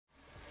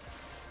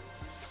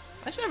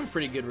I should have a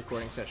pretty good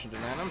recording session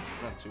tonight. I'm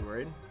not too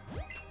worried.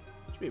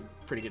 Should be a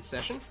pretty good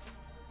session.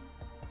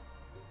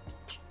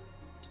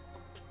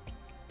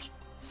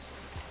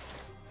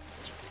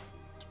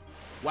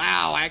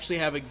 Wow, I actually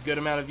have a good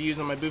amount of views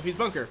on my Boofy's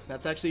Bunker.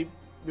 That's actually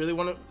really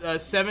one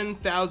of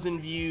 7,000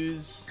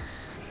 views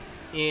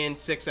in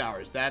 6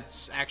 hours.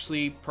 That's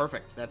actually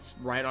perfect. That's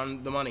right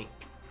on the money.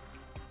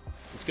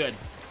 It's good.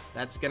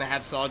 That's gonna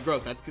have solid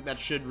growth. That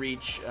should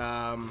reach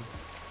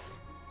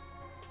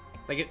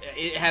like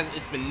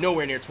it's been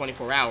nowhere near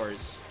 24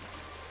 hours.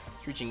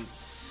 It's reaching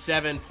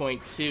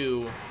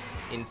 7.2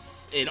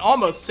 in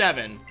almost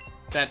 7.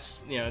 That's,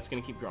 you know, it's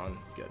gonna keep growing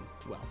good.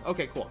 Well,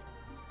 okay, cool.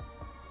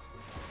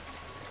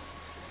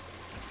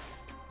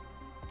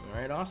 All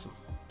right, awesome.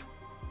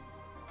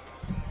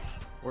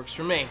 Works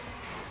for me.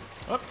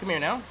 Oh, come here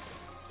now.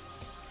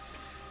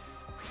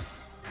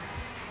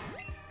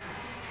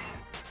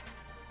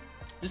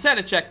 Just had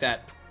to check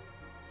that.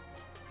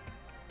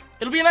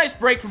 It'll be a nice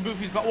break from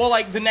Boofy's Bunker. Well,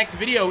 like, the next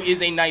video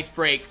is a nice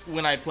break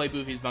when I play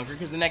Boofy's Bunker,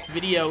 because the next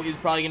video is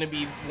probably going to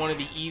be one of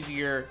the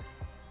easier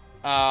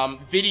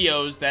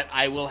videos that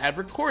I will have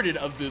recorded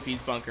of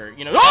Boofy's Bunker.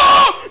 You know,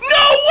 oh!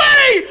 No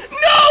way!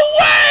 No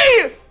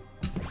way!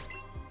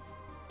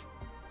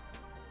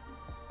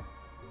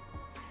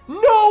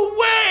 No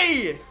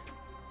way!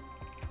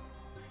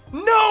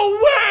 No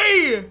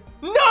way!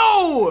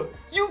 No!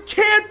 You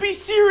can't be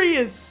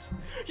serious!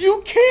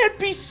 You can't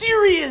be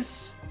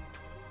serious!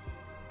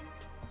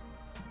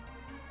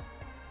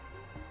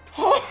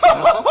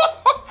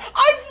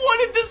 I've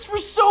wanted this for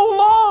so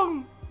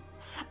long!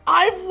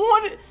 I've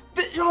wanted...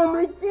 Oh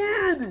my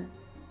god!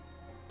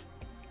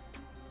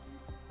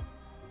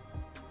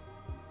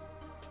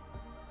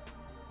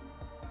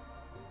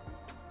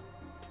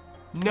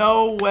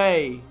 No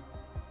way!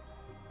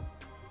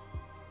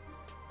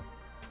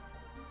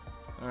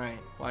 Alright,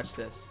 watch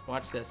this.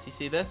 Watch this. You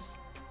see this?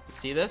 You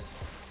see this?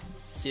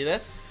 See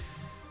this?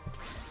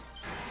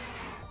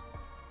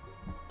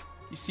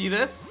 You see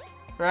this?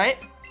 Right?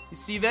 You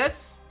see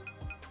this?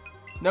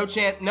 No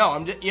chance. No,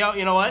 I'm just,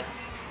 you know what?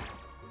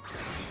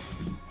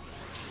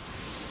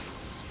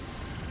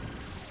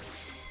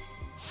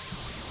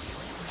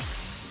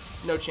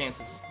 No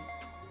chances.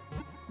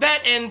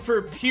 That, and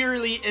for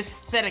purely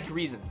aesthetic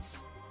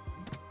reasons.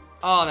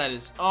 Oh, that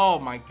is, oh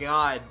my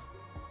god.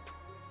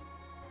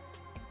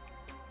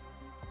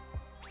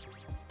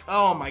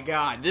 Oh my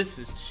god, this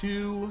is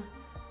too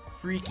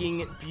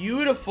freaking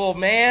beautiful,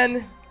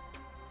 man.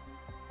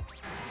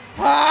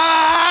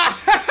 Ah!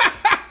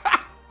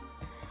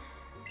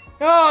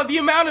 Oh, the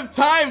amount of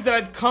times that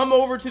I've come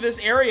over to this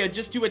area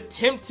just to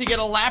attempt to get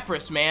a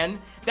Lapras, man.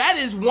 That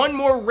is one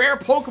more rare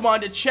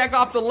Pokemon to check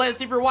off the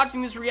list. If you're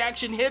watching this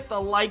reaction, hit the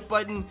like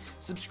button,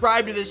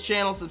 subscribe to this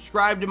channel,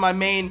 subscribe to my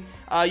main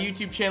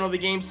YouTube channel, The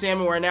Game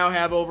Salmon, where I now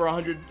have over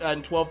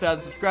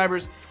 112,000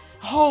 subscribers.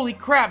 Holy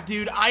crap,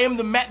 dude. I am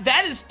the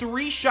that is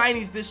 3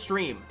 shinies this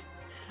stream.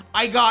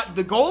 I got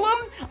the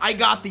Golem, I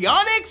got the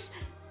Onix,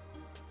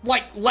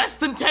 like less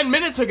than 10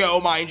 minutes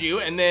ago, mind you,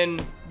 and then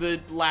the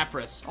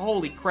Lapras.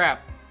 Holy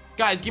crap.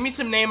 Guys, give me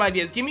some name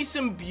ideas. Give me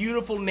some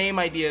beautiful name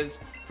ideas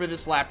for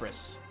this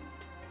Lapras.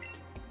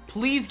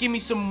 Please give me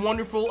some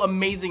wonderful,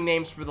 amazing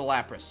names for the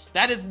Lapras.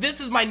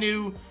 This is my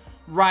new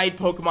ride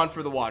Pokemon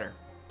for the water.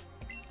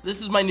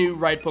 This is my new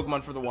ride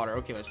Pokemon for the water.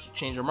 Okay, let's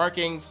change our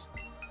markings.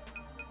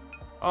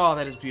 Oh,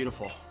 that is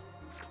beautiful.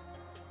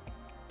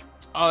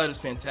 Oh, that is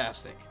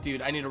fantastic.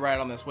 Dude, I need to ride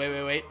on this.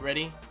 Wait.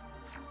 Ready?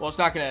 Well, it's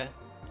not gonna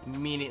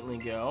immediately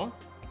go.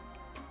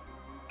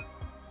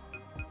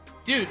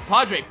 Dude,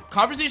 Padre,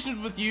 conversations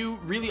with you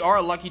really are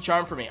a lucky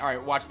charm for me. All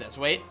right, watch this.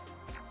 Wait.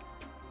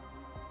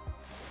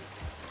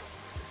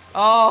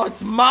 Oh,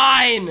 it's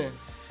mine.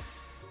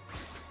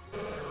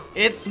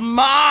 It's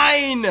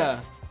mine.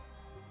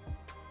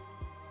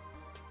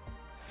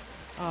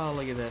 Oh,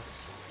 look at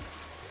this.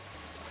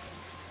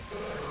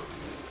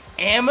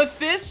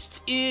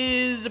 Amethyst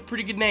is a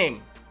pretty good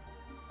name.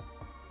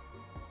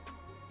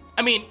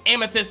 I mean,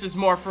 Amethyst is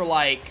more for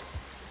like,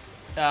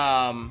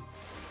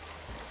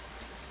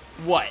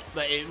 what?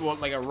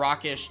 Like a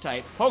rockish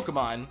type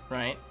Pokemon,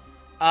 right?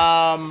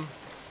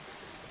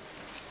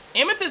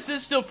 Amethyst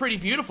is still pretty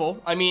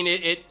beautiful. I mean,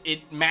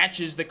 it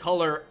matches the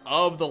color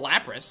of the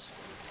Lapras.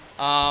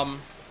 I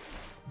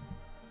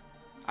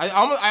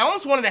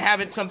almost wanted to have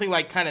it something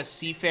like kind of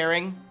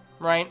seafaring,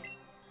 right?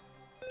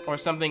 Or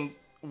something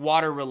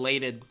water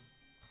related.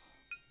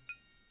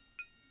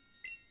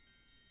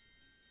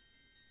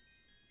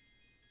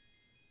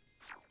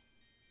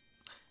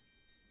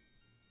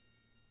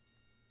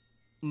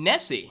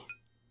 Nessie.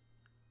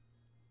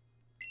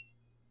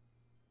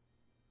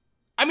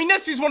 I mean,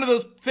 Nessie's one of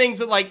those things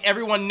that like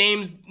everyone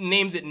names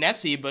it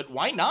Nessie, but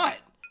why not?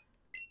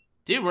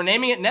 Dude, we're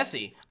naming it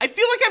Nessie. I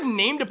feel like I've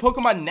named a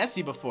Pokemon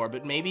Nessie before,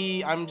 but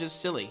maybe I'm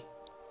just silly.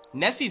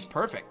 Nessie's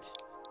perfect.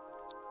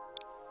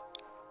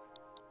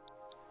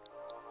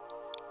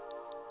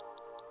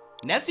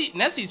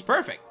 Nessie's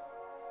perfect.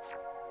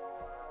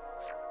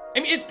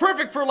 I mean, it's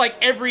perfect for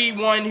like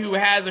everyone who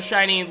has a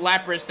shiny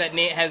Lapras that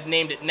has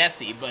named it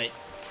Nessie, but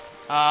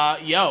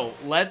Yo,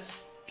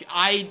 let's...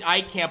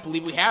 I can't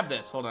believe we have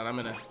this. Hold on, I'm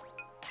gonna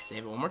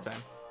save it one more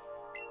time.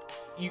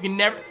 You can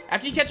never...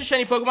 After you catch a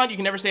shiny Pokemon, you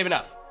can never save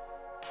enough.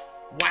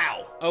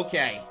 Wow.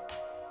 Okay.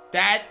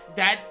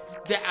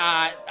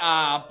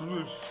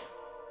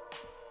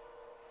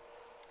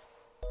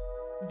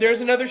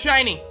 There's another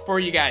shiny for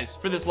you guys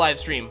for this live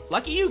stream.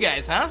 Lucky you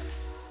guys, huh?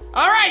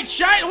 All right,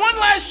 one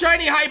last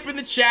shiny hype in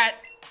the chat.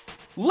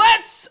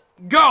 Let's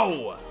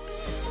go.